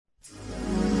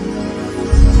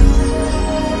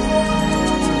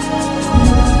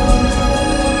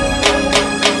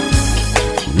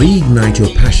Reignite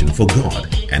your passion for God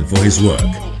and for His work.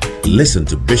 Listen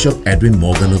to Bishop Edwin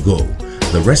Morgan Ogo,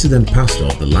 the resident pastor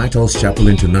of the Lighthouse Chapel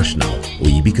International,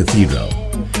 Oyibi Cathedral.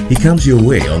 He comes your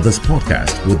way on this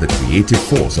podcast with the creative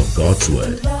force of God's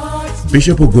Word.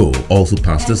 Bishop Ogo also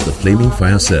pastors the Flaming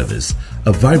Fire Service,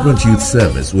 a vibrant youth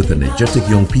service with energetic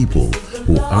young people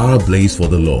who are ablaze for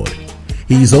the Lord.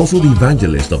 He is also the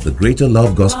evangelist of the Greater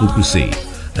Love Gospel Crusade,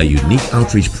 a unique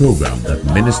outreach program that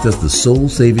ministers the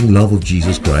soul-saving love of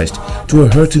Jesus Christ to a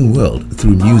hurting world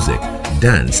through music,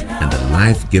 dance, and the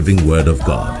life-giving Word of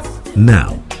God.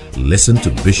 Now, listen to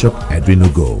Bishop Edwin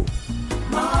Ogo.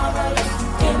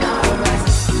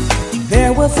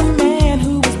 There was a man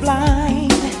who was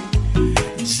blind.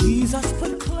 Jesus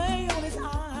put clay on his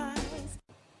eyes.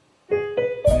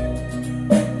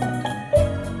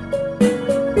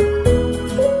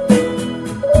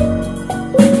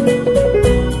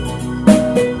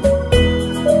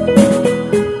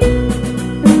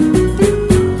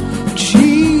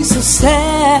 Jesus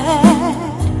said,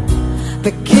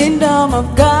 the kingdom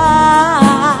of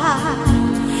God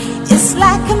is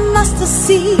like a mustard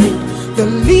seed, the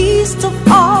least of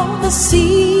all the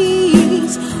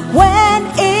seeds. When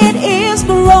it is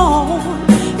grown,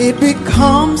 it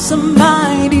becomes a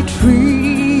mighty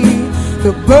tree.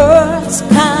 The birds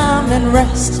come and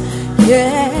rest.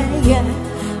 Yeah, yeah,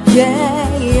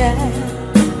 yeah, yeah.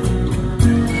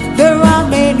 There are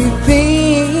many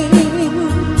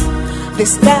things, they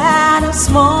start out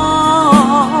small.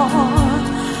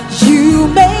 You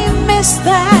may miss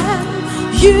them,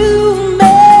 you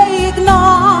may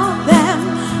ignore them,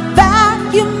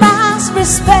 but you must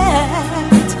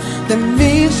respect the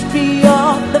mystery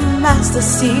of the master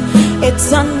seed.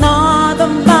 It's another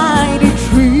mighty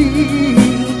tree.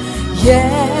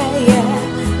 Yeah,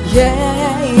 yeah,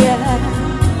 yeah, yeah.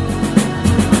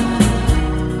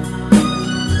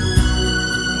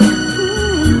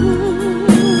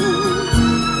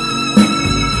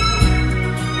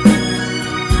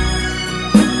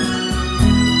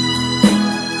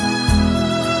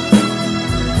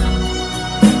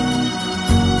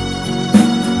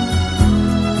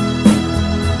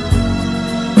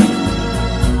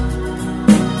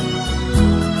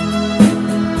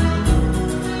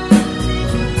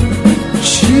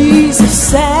 Jesus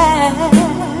said,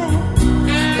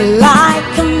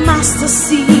 like a mustard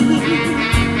seed,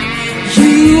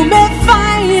 you may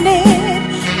find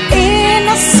it in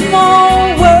a small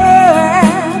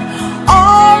word,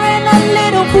 or in a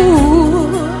little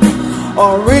book,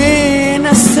 or in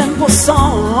a simple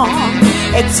song.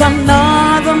 It's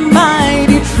another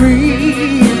mighty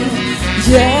tree.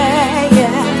 Yeah,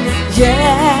 yeah,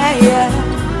 yeah, yeah.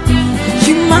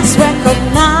 You must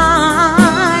recognize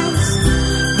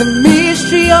the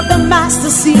mystery of the master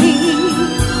seed.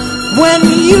 When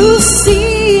you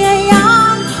see a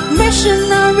young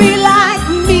missionary like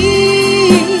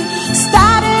me,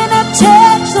 starting a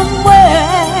church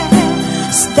somewhere,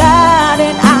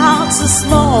 starting out so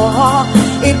small,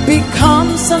 it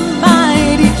becomes a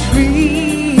mighty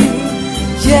tree.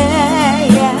 Yeah,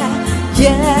 yeah,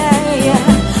 yeah, yeah.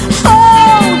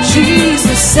 Oh,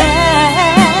 Jesus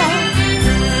said,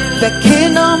 the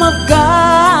kingdom of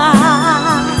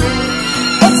God,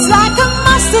 it's like a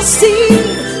mustard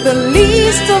seed, the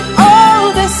least of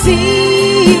all the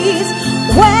seeds.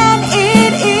 When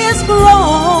it is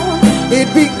grown,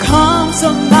 it becomes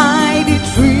a mighty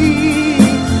tree.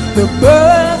 The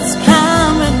birds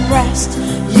come and rest.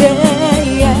 Yeah,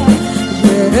 yeah,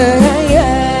 yeah,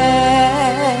 yeah.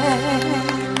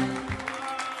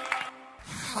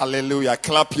 Hallelujah.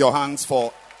 Clap your hands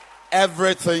for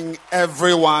everything,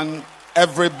 everyone,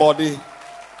 everybody,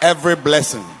 every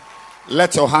blessing.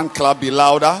 Let your hand clap be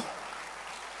louder.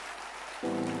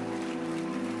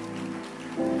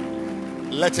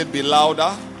 Let it be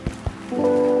louder.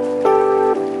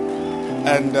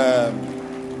 And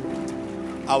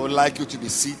I would like you to be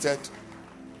seated.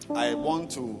 I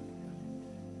want to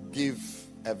give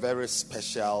a very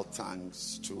special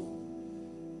thanks to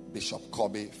Bishop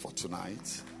Kobe for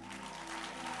tonight.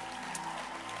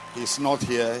 He's not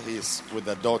here. He's with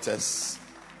the daughters.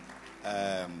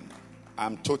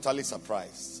 I'm totally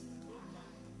surprised,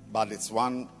 but it's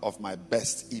one of my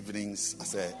best evenings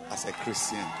as a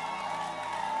Christian.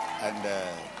 And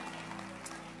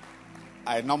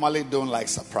I normally don't like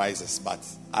surprises, but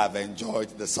I've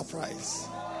enjoyed the surprise.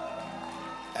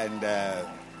 And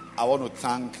I want to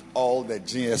thank all the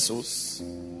GSOs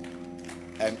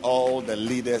and all the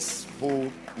leaders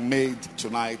who made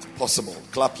tonight possible.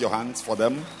 Clap your hands for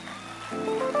them.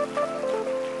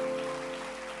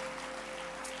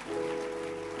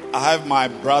 I have my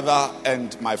brother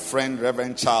and my friend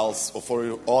Reverend Charles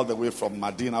Ofori all the way from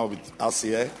Medina with us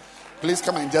here. Please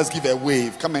come and just give a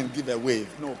wave. Come and give a wave.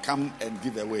 No, come and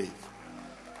give a wave.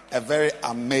 A very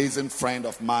amazing friend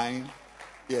of mine.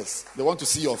 Yes, they want to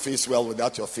see your face well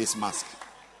without your face mask.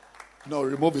 No,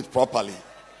 remove it properly.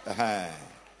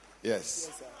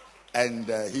 Yes. And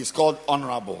he's called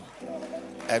Honorable.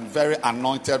 And very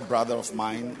anointed brother of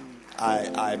mine.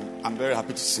 I'm very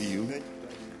happy to see you.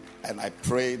 And I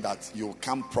pray that you'll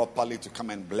come properly to come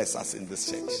and bless us in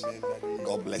this church.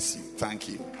 God bless you. Thank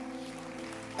you.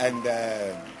 And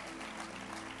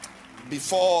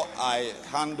before I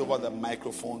hand over the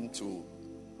microphone to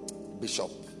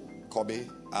Bishop Kobe,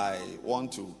 I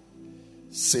want to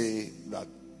say that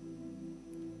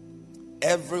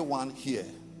everybody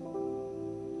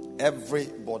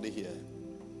here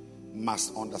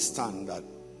must understand that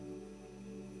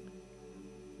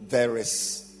there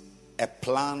is a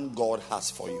plan God has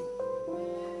for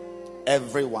you.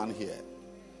 Everyone here.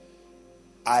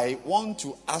 I want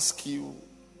to ask you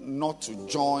not to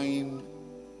join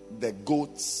the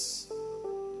goats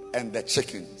and the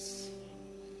chickens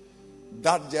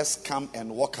that just come and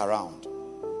walk around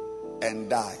and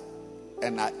die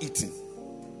and are eaten.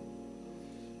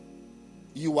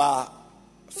 You are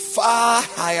far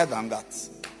higher than that.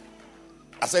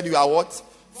 I said you are what?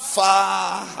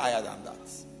 Far higher than that.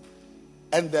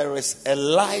 And there is a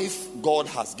life God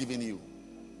has given you.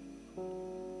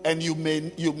 And you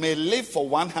may live for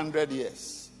 100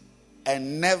 years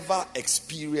and never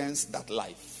experience that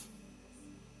life.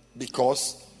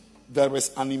 Because there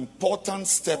is an important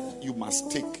step you must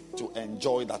take to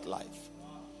enjoy that life.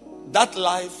 That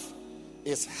life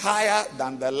is higher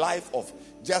than the life of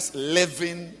just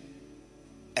living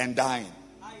and dying.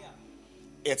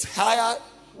 It's higher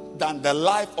than the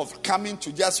life of coming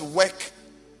to just work,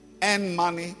 earn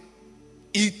money,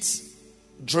 eat,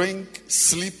 drink,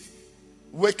 sleep,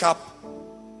 wake up,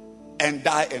 and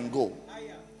die and go.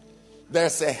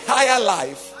 There's a higher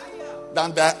life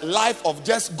than the life of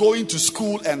just going to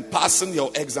school and passing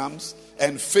your exams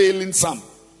and failing some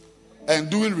and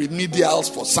doing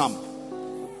remedials for some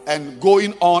and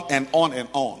going on and on and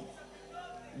on.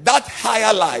 That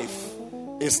higher life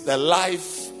is the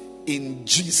life in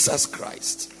Jesus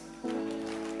Christ.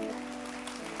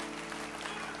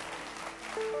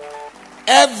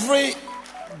 Every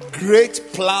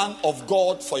great plan of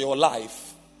God for your life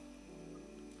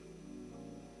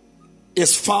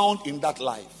is found in that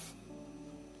life.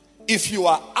 If you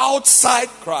are outside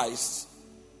Christ,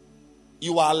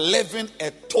 you are living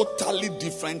a totally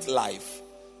different life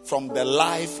from the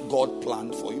life God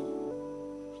planned for you.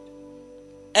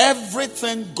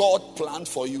 Everything God planned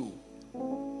for you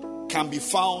can be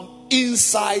found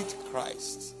inside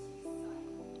Christ.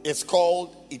 It's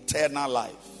called eternal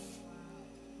life.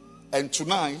 And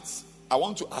tonight, I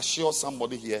want to assure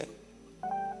somebody here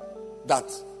that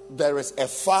there is a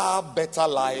far better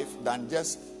life than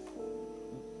just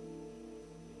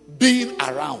being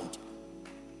around.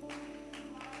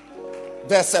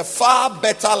 There's a far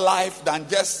better life than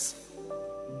just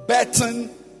betting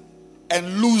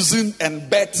and losing and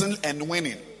betting and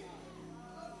winning.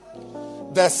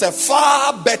 There's a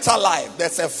far better life.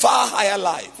 There's a far higher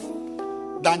life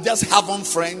than just having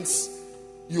friends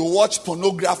you watch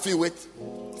pornography with,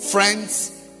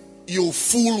 friends you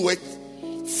fool with,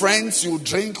 friends you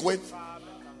drink with,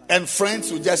 and friends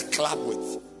you just clap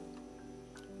with.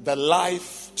 The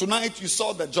life. Tonight you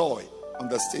saw the joy on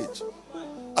the stage.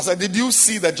 I said, did you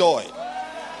see the joy?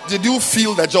 Did you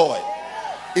feel the joy?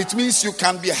 It means you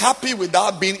can be happy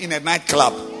without being in a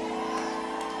nightclub.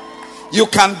 You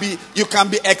can be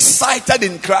excited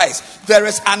in Christ. There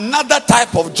is another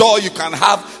type of joy you can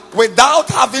have without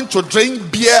having to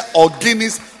drink beer or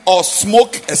Guinness or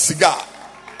smoke a cigar.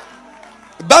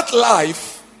 That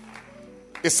life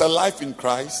is a life in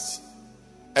Christ,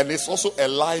 and it's also a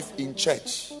life in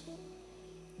church.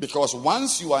 Because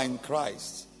once you are in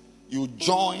Christ, you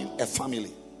join a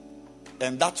family,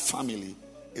 and that family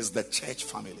is the church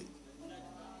family.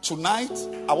 Tonight,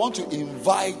 I want to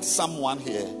invite someone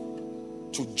here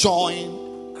to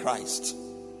join Christ,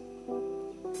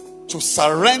 to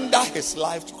surrender his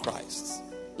life to Christ.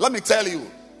 Let me tell you,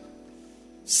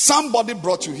 somebody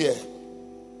brought you here,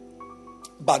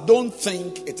 but don't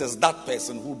think it is that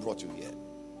person who brought you here.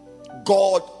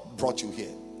 God brought you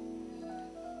here.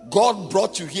 God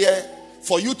brought you here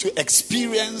for you to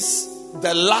experience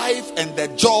the life and the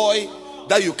joy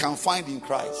that you can find in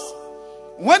Christ.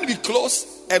 When we close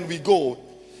and we go,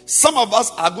 some of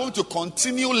us are going to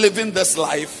continue living this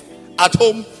life at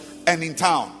home and in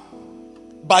town.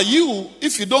 But you,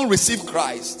 if you don't receive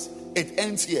Christ, it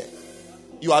ends here.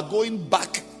 You are going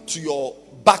back to your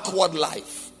backward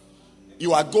life.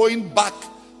 You are going back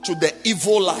to the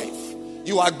evil life.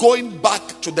 You are going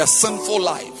back to the sinful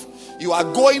life. You are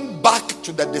going back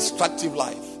to the destructive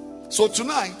life. So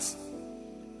tonight,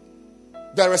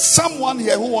 there is someone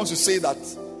here who wants to say that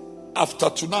after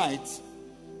tonight,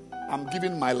 I'm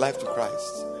giving my life to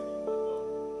Christ.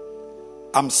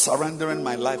 I'm surrendering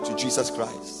my life to Jesus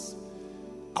Christ.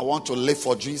 I want to live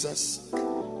for Jesus.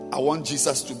 I want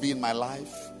Jesus to be in my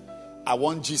life. I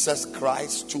want Jesus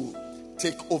Christ to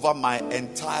take over my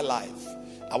entire life.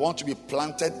 I want to be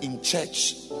planted in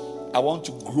church. I want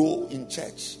to grow in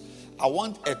church. I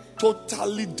want a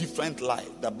totally different life.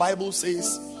 The Bible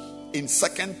says in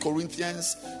 2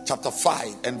 Corinthians chapter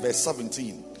 5 and verse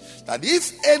 17 that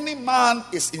if any man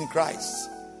is in Christ,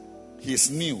 he is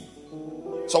new.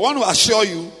 So I want to assure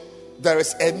you, there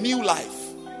is a new life.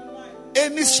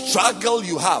 Any struggle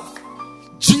you have,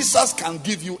 Jesus can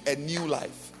give you a new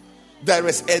life. There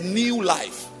is a new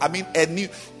life.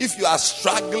 If you are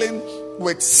struggling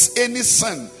with any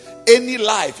sin, any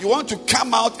life, you want to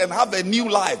come out and have a new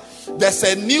life. There's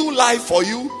a new life for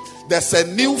you. There's a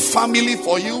new family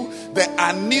for you. There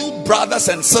are new brothers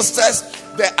and sisters.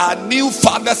 There are new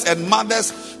fathers and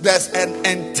mothers. There's an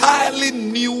entirely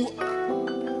new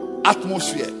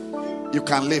atmosphere you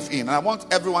can live in. And I want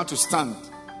everyone to stand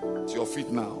to your feet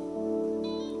now,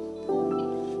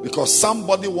 because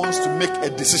somebody wants to make a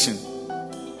decision.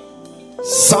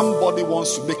 Somebody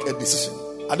wants to make a decision.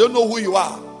 I don't know who you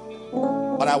are,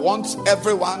 but I want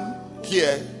everyone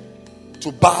here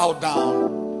to bow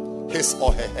down his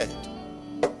or her head.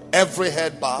 Every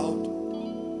head bowed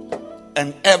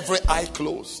and every eye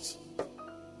closed.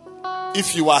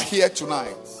 If you are here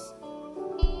tonight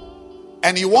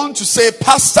and you want to say,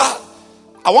 Pastor,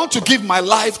 I want to give my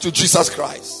life to Jesus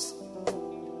Christ.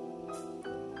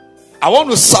 I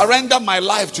want to surrender my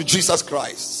life to Jesus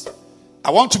Christ. I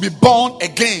want to be born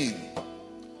again.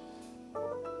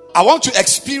 I want to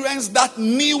experience that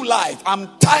new life. I'm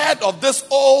tired of this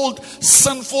old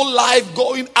sinful life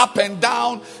going up and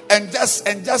down and just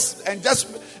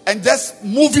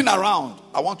moving around.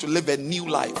 I want to live a new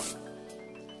life.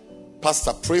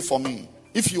 Pastor, pray for me.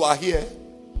 If you are here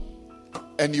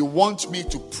and you want me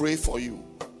to pray for you,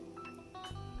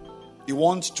 you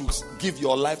want to give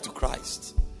your life to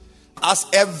Christ, as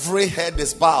every head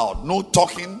is bowed, no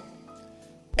talking,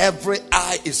 every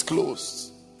eye is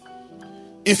closed.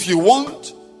 If you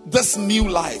want this new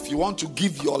life, you want to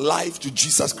give your life to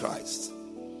Jesus Christ,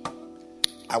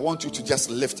 I want you to just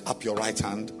lift up your right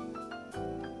hand.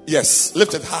 Yes,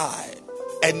 lift it high.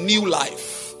 A new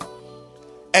life.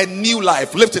 A new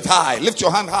life. Lift it high. Lift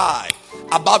your hand high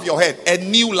above your head. A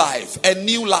new life. A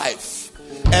new life.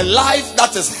 A life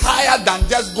that is higher than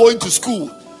just going to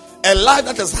school. A life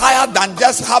that is higher than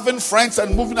just having friends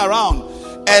and moving around.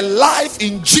 A life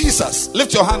in Jesus.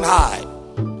 Lift your hand high.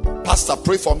 Pastor,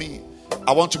 pray for me.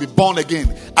 I want to be born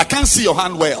again. I can't see your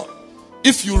hand well.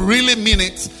 If you really mean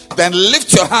it, then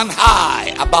lift your hand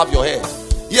high above your head.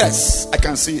 Yes, I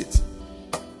can see it.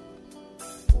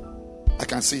 I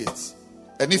can see it.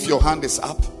 And if your hand is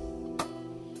up,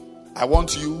 I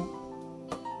want you,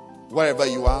 wherever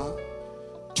you are,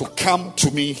 to come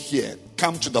to me here.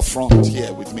 Come to the front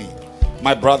here with me.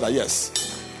 My brother, yes.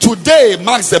 Today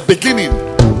marks the beginning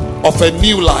of a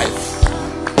new life.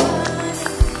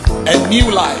 A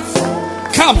new life.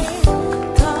 Come.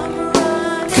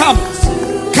 Come.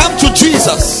 Come to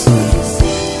Jesus.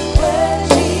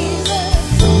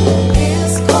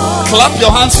 Clap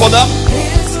your hands for them.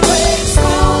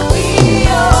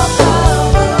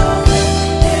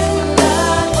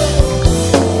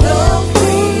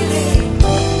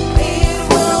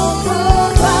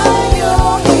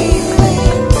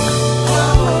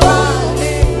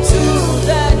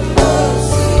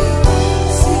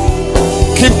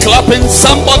 Keep clapping.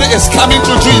 Somebody is coming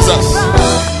to Jesus.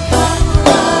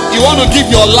 You want to give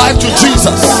your life to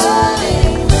Jesus.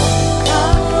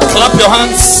 Clap your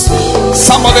hands.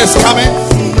 Somebody is coming.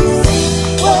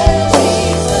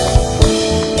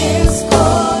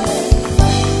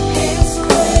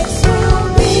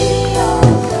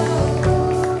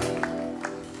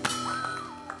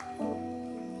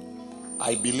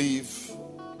 I believe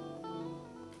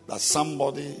that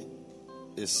somebody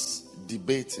is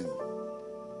debating.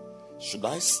 Should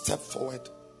I step forward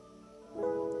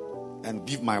and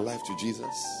give my life to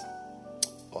Jesus?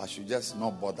 Or I should just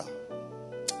not bother?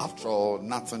 After all,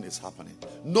 nothing is happening.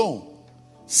 No,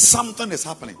 something is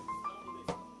happening.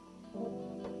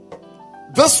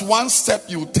 This one step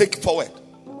you take forward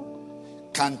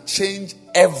can change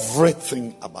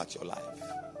everything about your life.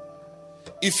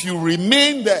 If you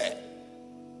remain there,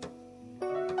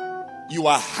 you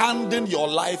are handing your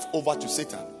life over to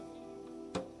Satan.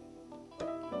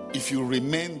 If you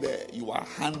remain there, you are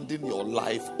handing your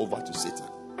life over to Satan.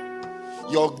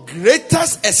 Your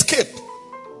greatest escape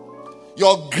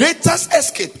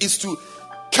is to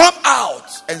come out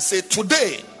and say,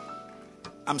 today,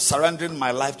 I'm surrendering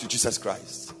my life to Jesus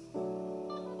Christ.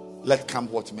 Let come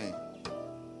what may,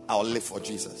 I'll live for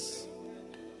Jesus.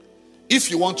 If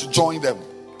you want to join them,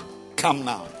 come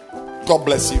now. God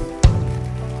bless you.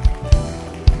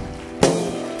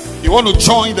 You want to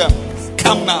join them,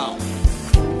 come now.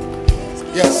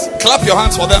 Yes, clap your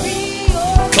hands for them.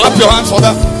 Clap your hands for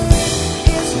them.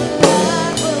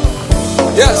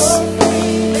 Yes.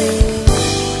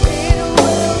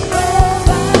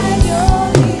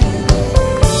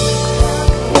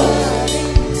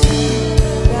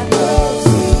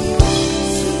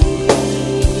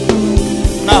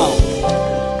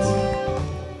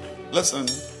 Listen,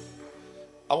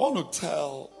 I want to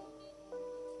tell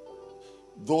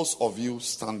those of you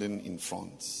standing in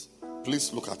front,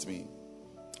 please look at me.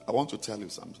 I want to tell you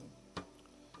something.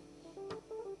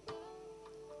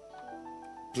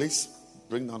 Please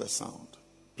bring down the sound.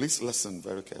 Please listen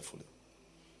very carefully.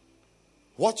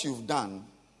 What you've done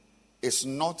is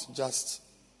not just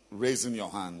raising your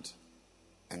hand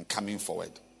and coming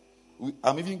forward.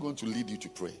 I'm even going to lead you to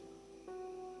pray.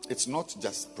 It's not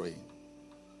just praying.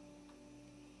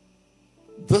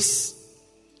 This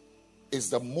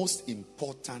is the most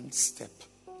important step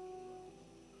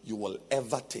you will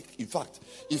ever take. In fact,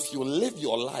 if you live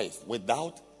your life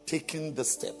without taking the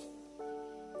step,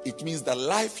 it means the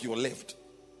life you lived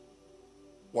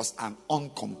was an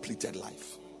uncompleted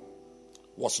life,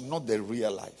 was not the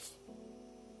real life.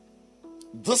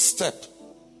 This step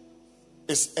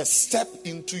is a step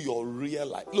into your real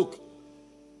life. Look,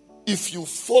 if you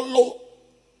follow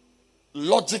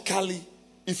logically,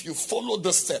 if you follow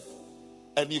the step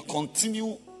and you continue,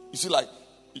 you see, like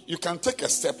you can take a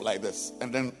step like this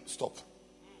and then stop.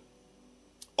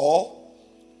 Or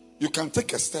you can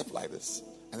take a step like this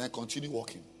and then continue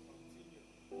walking.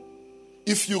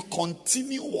 If you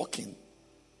continue walking,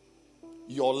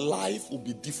 your life will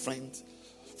be different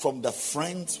from the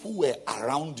friends who were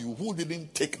around you who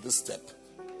didn't take the step,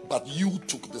 but you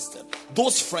took the step.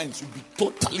 Those friends will be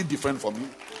totally different from you.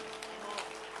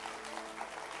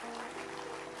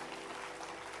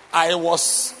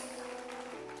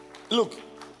 Look,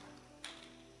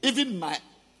 even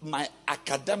my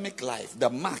academic life, the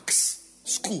marks,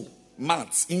 school,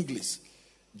 maths, English,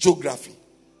 geography,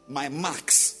 my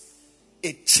marks,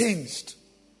 it changed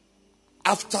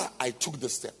after I took the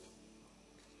step.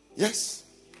 Yes.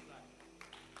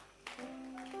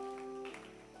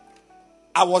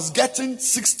 I was getting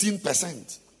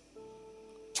 16%,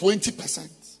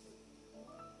 20%,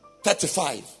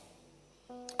 35%.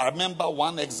 I remember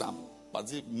one exam,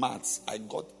 but in maths, I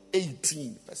got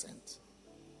 18%.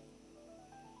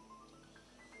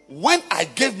 When I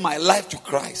gave my life to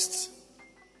Christ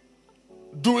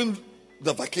during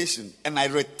the vacation and I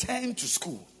returned to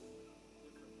school,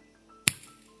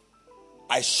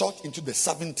 I shot into the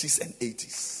 70s and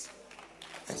 80s.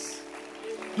 Yes.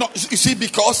 No, you see,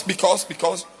 because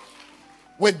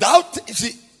without, you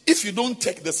see, if you don't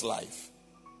take this life,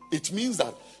 it means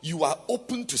that you are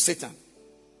open to Satan.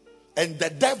 And the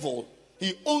devil,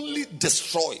 he only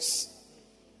destroys.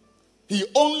 He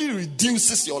only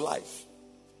reduces your life.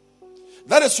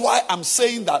 That is why I'm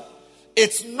saying that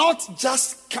it's not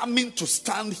just coming to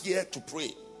stand here to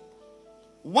pray.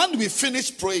 When we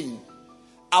finish praying,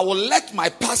 I will let my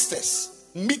pastors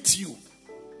meet you.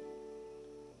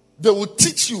 They will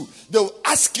teach you. They will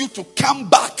ask you to come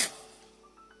back.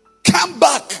 Come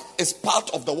back is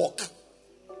part of the walk.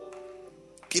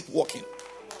 Keep walking.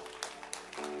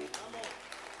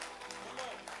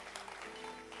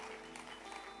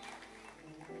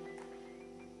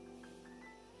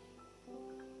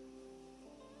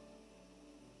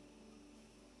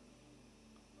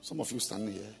 Some of you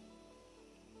standing here.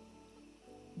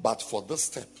 But for this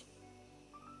step,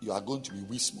 you are going to be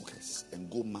weed smokers and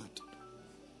go mad.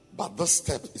 But this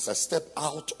step is a step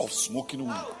out of smoking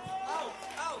weed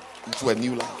into a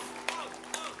new life.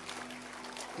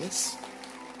 Yes.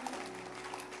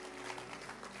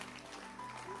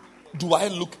 Do I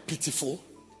look pitiful?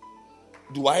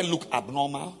 Do I look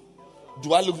abnormal?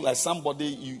 Do I look like somebody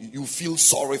you feel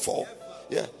sorry for?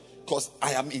 Yeah. Because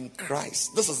I am in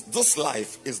Christ. This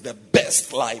life is the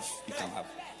best life you can have.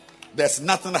 There's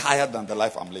nothing higher than the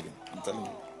life I'm living. I'm telling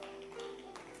you.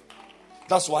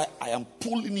 That's why I am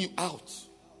pulling you out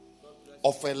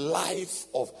of a life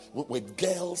with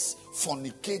girls,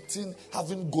 fornicating,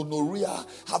 having gonorrhea,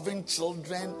 having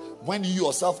children, when you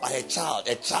yourself are a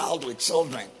child with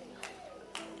children.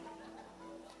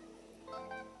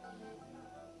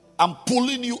 I'm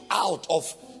pulling you out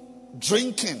of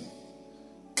drinking,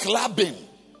 clubbing,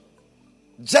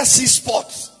 jersey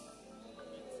sports,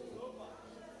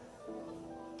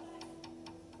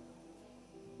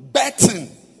 betting,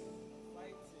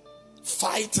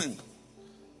 fighting.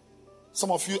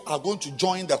 Some of you are going to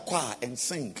join the choir and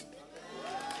sing.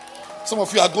 Some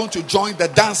of you are going to join the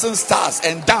dancing stars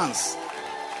and dance.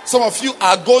 Some of you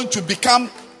are going to become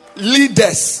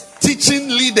leaders, teaching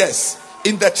leaders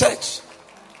in the church.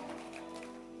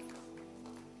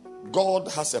 God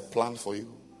has a plan for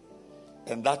you,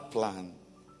 and that plan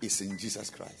is in Jesus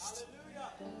Christ.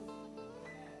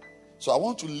 So I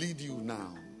want to lead you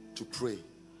now to pray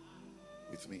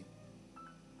with me.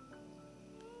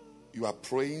 You are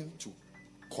praying to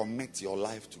commit your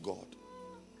life to God.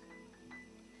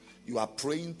 You are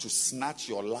praying to snatch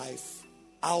your life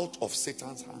out of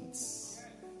Satan's hands.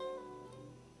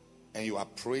 And you are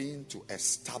praying to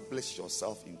establish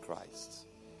yourself in Christ.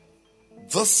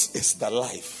 This is the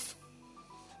life.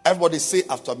 Everybody say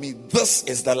after me, this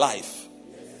is the life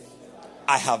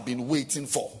I have been waiting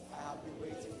for.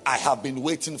 I have been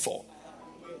waiting for.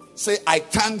 Say, I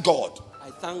thank God. I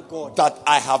thank God that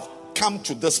I have come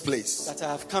to this place. That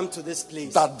I have come to this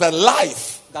place. That the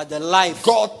life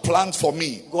God planned for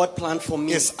me. God planned for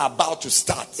me is about to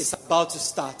start. It's about to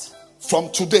start.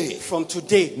 From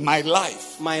today, my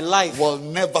life will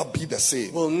never be the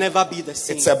same.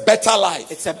 It's a better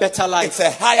life. It's a better life. It's a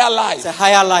higher life. It's a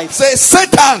higher life. Say,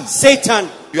 Satan,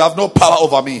 you have no power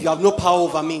over me. You have no power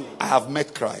over me. I have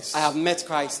met Christ. I have met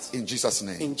Christ. In Jesus'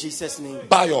 name. In Jesus' name.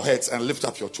 Bow your heads and lift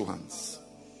up your two hands.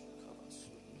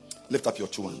 Lift up your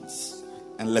two hands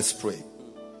and let's pray.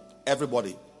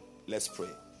 Everybody, let's pray.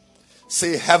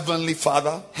 Say, Heavenly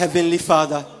Father. Heavenly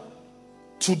Father.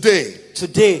 Today,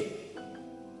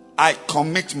 I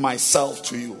commit myself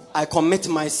to you. I commit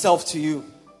myself to you.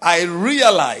 I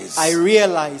realize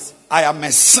I am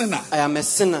a sinner. I am a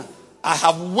sinner. I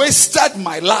have wasted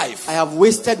my life. I have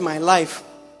wasted my life.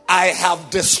 I have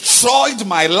destroyed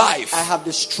my life. I have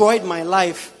destroyed my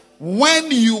life. When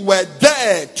you were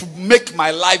there to make my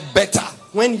life better.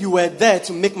 When you were there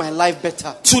to make my life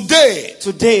better.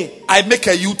 Today, I make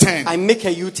a U-turn. I make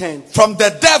a U-turn. From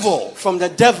the devil. From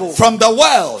the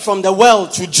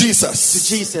world. To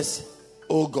Jesus.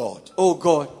 Oh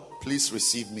God. Please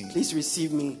receive me. Please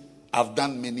receive me. I've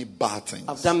done many bad things.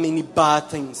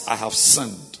 I have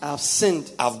sinned.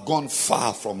 I've gone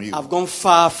far from you.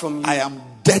 I am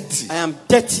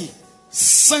dirty.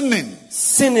 Sinning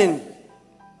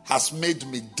has made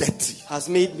me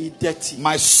dirty.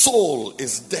 My soul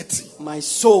is dirty.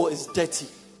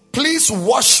 Please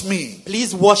wash me.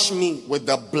 With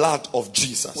the blood of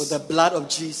Jesus.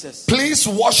 Please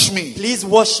wash me.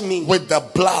 With the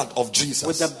blood of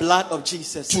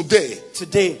Jesus. Today.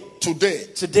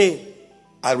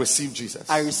 I receive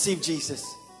Jesus.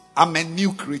 I'm a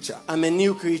new creature.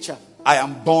 I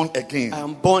am born again.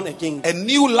 A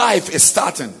new life is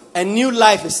starting.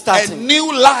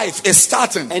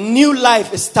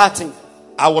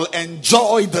 I will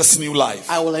enjoy this new life.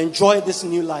 I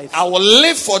will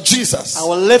live for Jesus.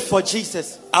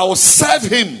 I will serve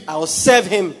him.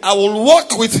 I will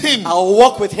walk with him.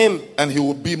 And he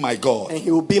will be my God.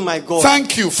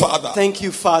 Thank you,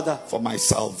 Father. For my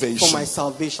salvation.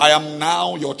 I am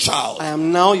now your child.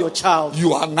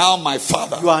 You are now my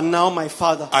Father.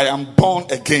 I am born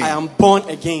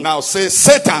again. Now say,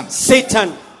 Satan.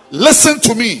 Listen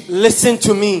to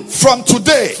me. From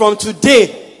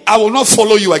today. I will not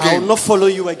follow you again.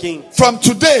 From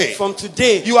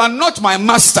today, you are not my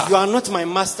master.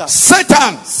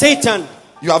 Satan,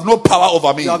 you have no power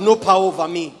over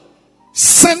me.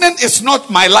 Sinning is not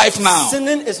my life now.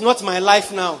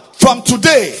 From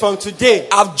today,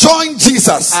 I've joined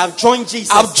Jesus.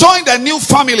 I've joined a new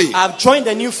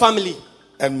family.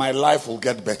 And my life will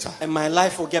get better.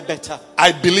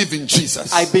 I believe in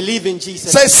Jesus.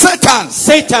 Say,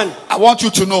 Satan. I want you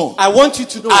to know.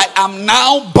 I am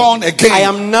now born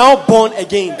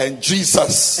again. And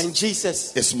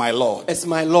Jesus is my Lord.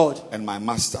 And my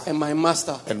Master.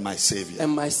 And my Savior.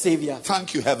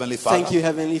 Thank you, Heavenly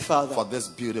Father. For this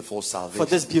beautiful salvation.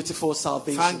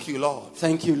 Thank you,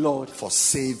 Lord. For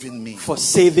saving me.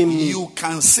 You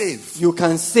can save.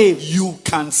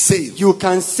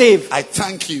 I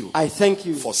thank you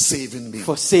for saving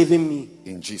me.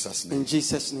 In Jesus' name.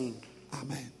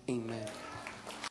 Amen.